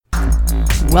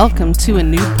Welcome to a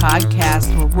new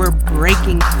podcast where we're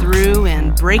breaking through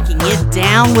and breaking it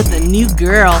down with a new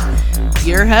girl.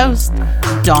 Your host,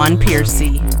 Dawn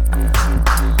Piercy.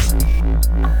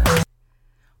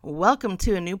 Welcome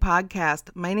to a new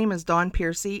podcast. My name is Dawn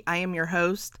Piercy. I am your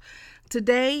host.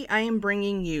 Today, I am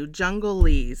bringing you Jungle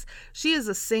Lees. She is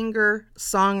a singer,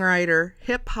 songwriter,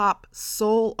 hip-hop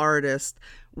soul artist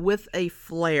with a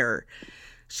flair.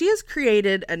 She has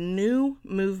created a new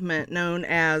movement known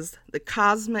as the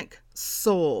Cosmic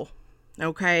Soul,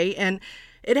 okay? And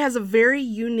it has a very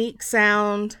unique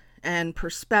sound and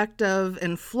perspective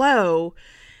and flow,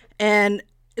 and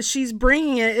she's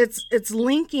bringing it's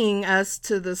linking us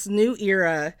to this new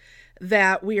era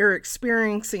that we are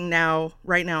experiencing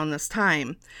right now in this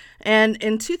time. And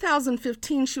in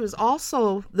 2015, she was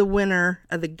also the winner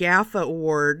of the GAFA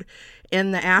Award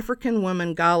in the African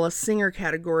Woman Gala Singer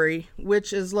category,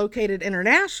 which is located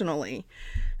internationally.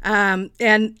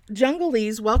 And Jungle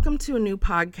Lees, welcome to a new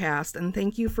podcast, and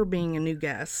thank you for being a new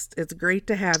guest. It's great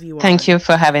to have you on. Thank you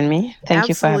for having me. Thank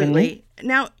you for having me.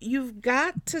 Now, you've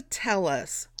got to tell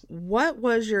us, what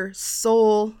was your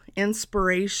sole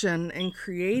inspiration in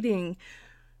creating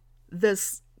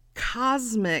this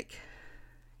cosmic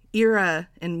era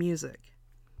in music?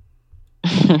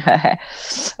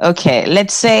 Okay,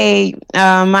 let's say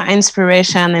my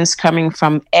inspiration is coming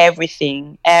from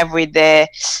everything, everyday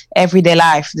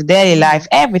life, the daily life,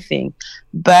 everything.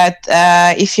 But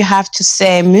if you have to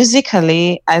say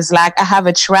musically, as like I have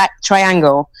a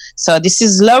triangle. So this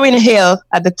is Lauryn Hill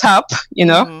at the top,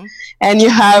 and you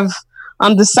have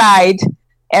on the side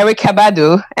Erykah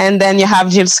Badu, and then you have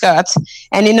Jill Scott,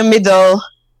 and in the middle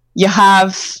you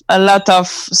have a lot of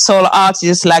soul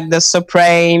artists like the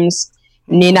Supremes,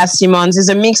 Nina Simone. Is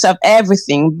a mix of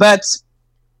everything, but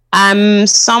I'm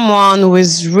someone who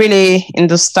is really in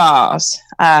the stars.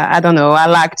 I don't know. I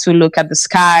like to look at the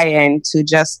sky and to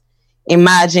just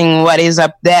imagine what is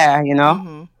up there,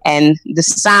 and the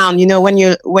sound. When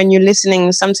you're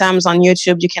listening, sometimes on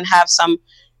YouTube, you can have some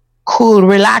cool,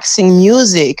 relaxing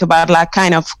music about like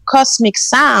kind of cosmic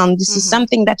sound. This is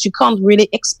something that you can't really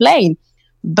explain,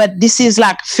 but this is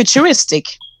like futuristic,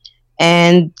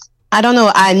 and I don't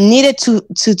know. I needed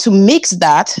to mix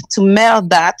that, to meld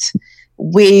that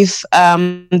with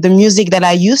the music that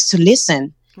I used to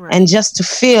listen, right, and just to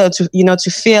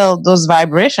feel those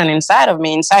vibrations inside of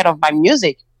me, inside of my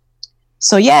music.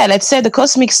 So yeah, let's say the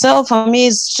Cosmic Soul for me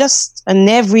is just an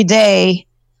everyday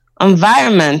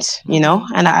environment,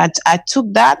 and I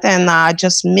took that and I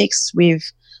just mixed with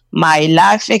my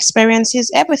life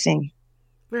experiences, everything.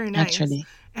 Very nice. Actually.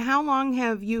 How long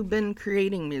have you been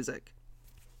creating music?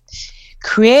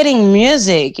 Creating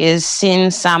music is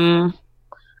since I'm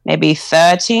maybe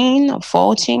 13 or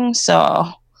 14, so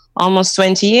almost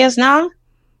 20 years now.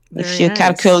 Very if you nice.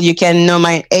 calculate, you can know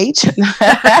my age.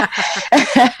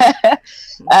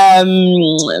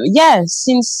 Yeah,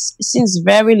 since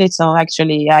very little,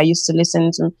 actually. I used to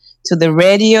listen to the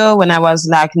radio when I was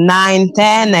like 9,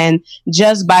 10, and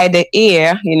just by the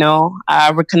ear,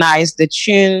 I recognized the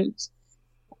tunes.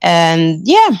 And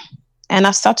yeah, and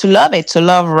I started to love it, to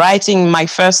love writing. My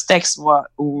first texts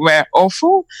were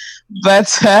awful,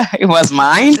 but it was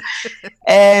mine.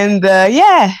 And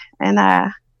and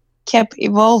I kept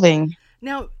evolving.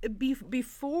 Now,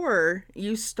 before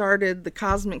you started the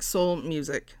Cosmic Soul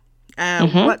music,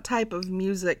 what type of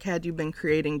music had you been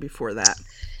creating before that?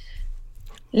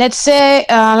 Let's say,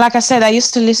 like I said, I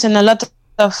used to listen a lot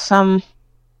of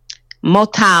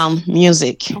Motown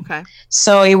music. Okay.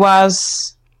 So it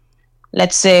was,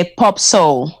 let's say, pop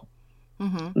soul.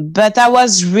 But I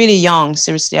was really young.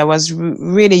 Seriously, I was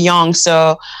really young.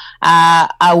 So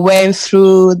I went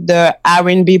through the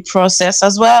R&B process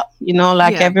as well,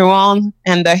 everyone,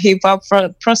 and the hip hop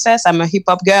process. I'm a hip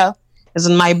hop girl. It's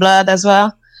in my blood as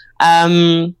well.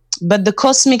 But the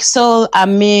Cosmic Soul,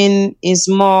 is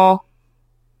more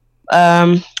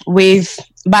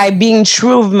by being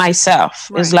true with myself.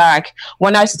 Right. It's like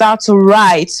when I start to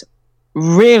write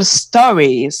real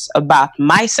stories about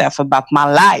myself, about my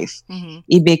life,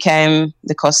 it became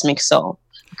the Cosmic Soul.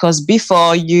 Because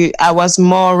before I was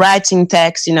more writing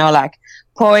text, like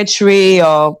poetry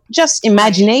or just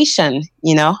imagination,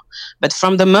 But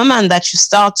from the moment that you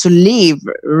start to live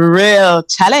real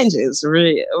challenges,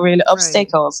 real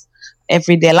obstacles,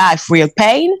 everyday life, real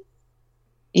pain,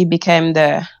 it became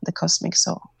the Cosmic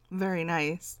Soul. Very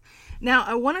nice. Now,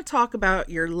 I want to talk about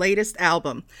your latest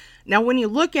album. Now, when you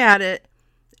look at it,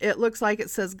 it looks like it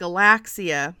says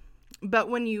Galaxia, but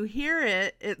when you hear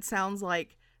it, it sounds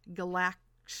like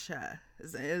Galaxia.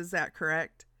 Is that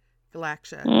correct?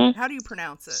 Galaxia. How do you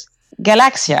pronounce it?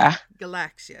 Galaxia.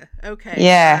 Galaxia. Okay.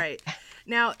 Yeah. All right.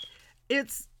 Now,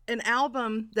 it's an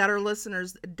album that our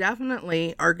listeners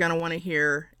definitely are going to want to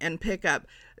hear and pick up.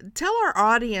 Tell our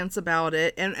audience about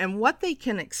it and what they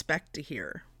can expect to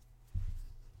hear.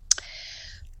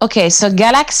 Okay, so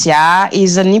Galaxia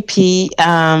is an EP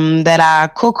that I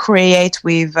co-create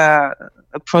with a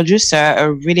producer,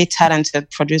 a really talented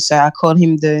producer. I call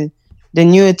him the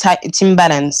new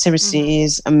Timbaland. Seriously,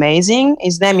 he's amazing.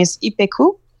 His name is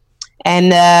Ipeku,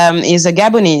 and he's a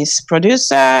Gabonese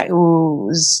producer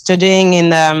who's studying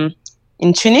in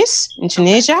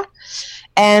Tunisia.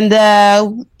 And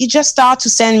he just started to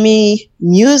send me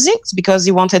music because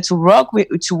he wanted to work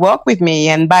with me.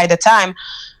 And by the time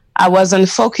I wasn't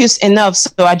focused enough,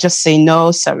 so I just say,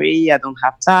 no, sorry, I don't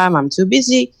have time, I'm too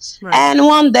busy. Right. And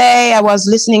one day I was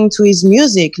listening to his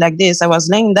music like this. I was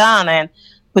laying down and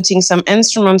putting some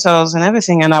instrumentals and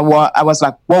everything, and I was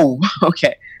like, whoa,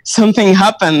 okay, something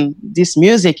happened. This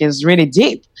music is really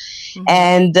deep.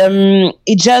 And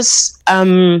it just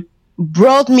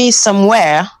brought me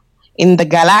somewhere in the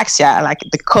Galaxia, like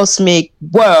the cosmic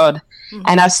world.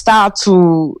 And I start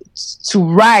to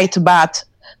write about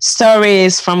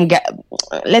stories from,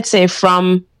 let's say,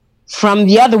 from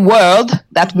the other world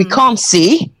that we can't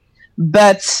see,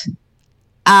 but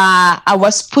I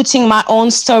was putting my own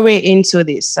story into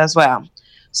this as well.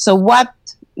 So what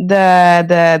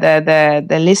the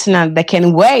listener, they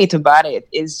can wait about it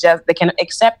is just, they can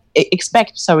expect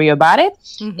about it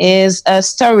is a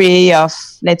story of,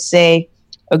 let's say,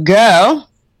 a girl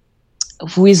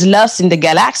who is lost in the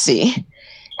galaxy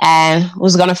and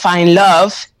who's gonna find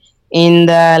love in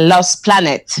the lost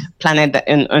planet,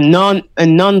 a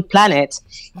known planet,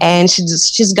 and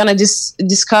she's gonna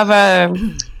discover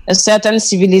a certain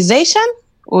civilization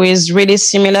who is really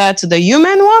similar to the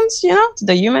human ones, to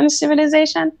the human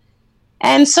civilization.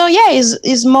 And so, yeah,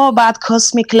 it's more about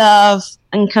cosmic love,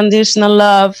 unconditional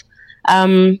love,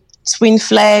 twin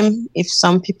flame, if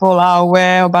some people are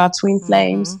aware about twin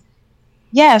flames.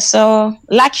 Yeah, so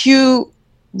like you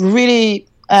really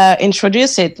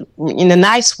introduce it in a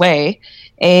nice way,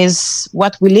 is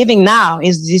what we're living now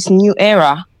is this new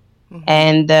era.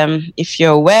 And if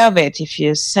you're aware of it, if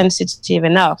you're sensitive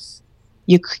enough,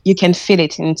 you can feel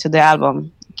it into the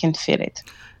album. You can feel it.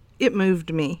 It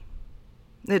moved me.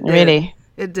 It did. Really?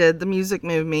 It did. The music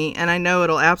moved me, and I know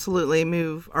it'll absolutely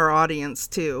move our audience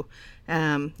too.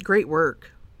 Great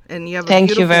work. And you have a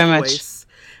beautiful voice.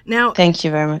 Now, thank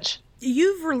you very much.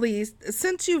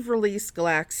 Since you've released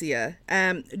Galaxia,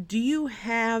 do you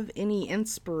have any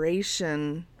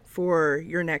inspiration for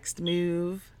your next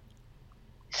move?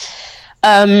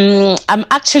 I'm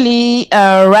actually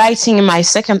writing my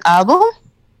second album,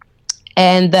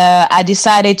 and I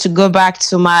decided to go back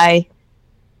to my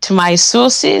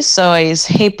sources. So it's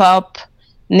hip hop,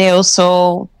 neo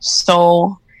soul,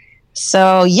 soul.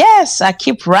 So yes, I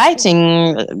keep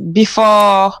writing.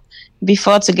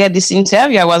 Before to get this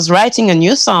interview, I was writing a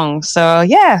new song. So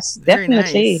yes,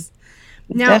 definitely. Nice.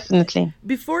 Now, definitely.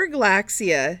 Before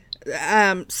Galaxia,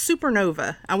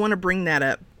 Supernova, I want to bring that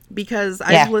up because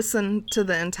I've listened to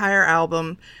the entire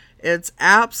album. It's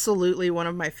absolutely one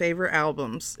of my favorite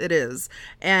albums. It is.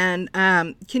 And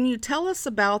can you tell us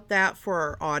about that for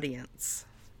our audience?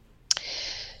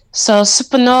 So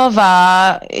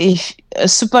Supernova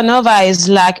is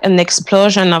like an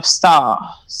explosion of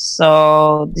star.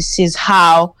 So this is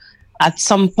how, at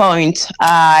some point,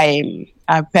 I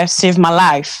perceive my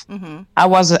life.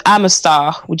 I'm a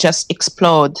star who just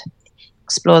explodes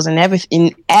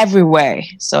in every way.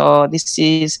 So this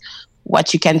is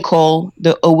what you can call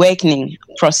the awakening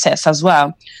process as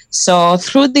well. So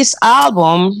through this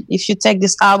album, if you take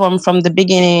this album from the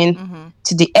beginning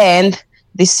to the end,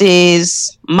 this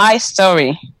is my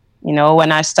story.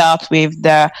 When I start with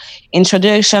the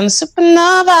introduction,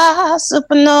 supernova,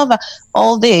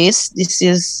 all this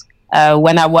is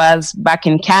when I was back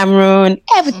in Cameroon,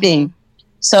 everything.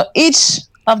 So each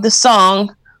of the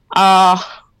song are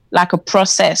like a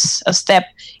process, a step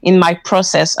in my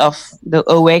process of the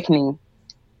awakening.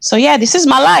 So yeah, this is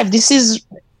my life.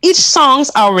 Each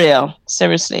songs are real,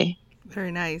 seriously.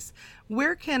 Very nice.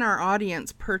 Where can our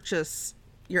audience purchase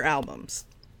your albums?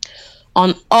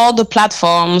 On all the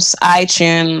platforms,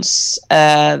 iTunes,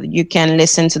 you can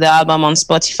listen to the album on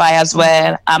Spotify as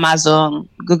well, Amazon,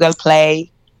 Google Play,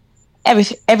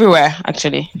 everywhere,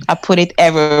 actually. I put it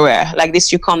everywhere. Like this,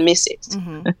 you can't miss it.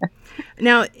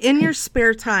 Now, in your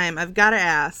spare time, I've got to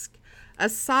ask,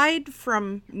 aside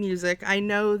from music, I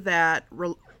know that,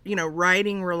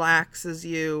 writing relaxes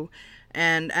you.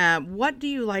 And what do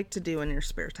you like to do in your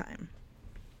spare time?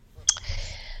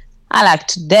 I like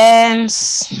to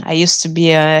dance. I used to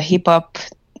be a hip hop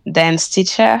dance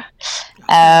teacher.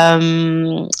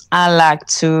 I like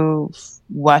to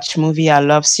watch movie. I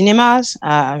love cinemas.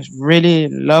 I really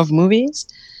love movies.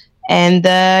 And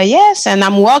yes, and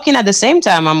I'm working at the same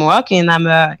time. I'm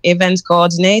a event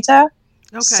coordinator.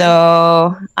 Okay.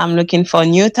 So I'm looking for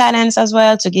new talents as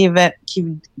well to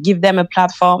give them a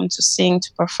platform to sing,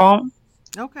 to perform.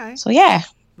 Okay. So yeah,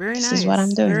 Very this nice. is what I'm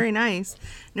doing. Very nice.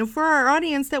 Now, for our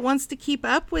audience that wants to keep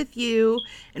up with you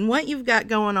and what you've got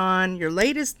going on, your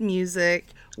latest music,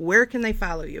 where can they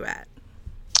follow you at?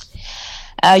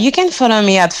 You can follow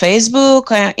me at Facebook,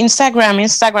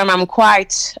 Instagram. I'm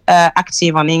quite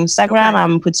active on Instagram. Okay.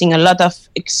 I'm putting a lot of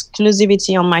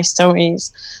exclusivity on my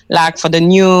stories. Like for the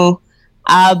new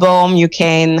album, you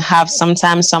can have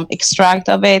sometimes some extract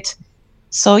of it.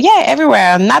 So yeah,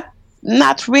 everywhere.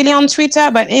 Not really on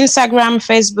Twitter, but Instagram,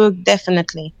 Facebook,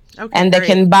 definitely. Okay, And they great.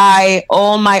 can buy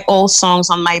all my old songs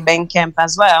on my Bandcamp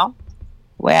as well,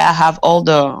 where I have all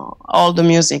the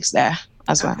musics there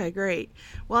as well. Okay, great.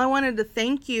 Well, I wanted to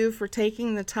thank you for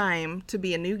taking the time to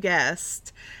be a new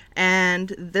guest,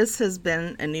 and this has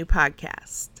been a new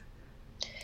podcast.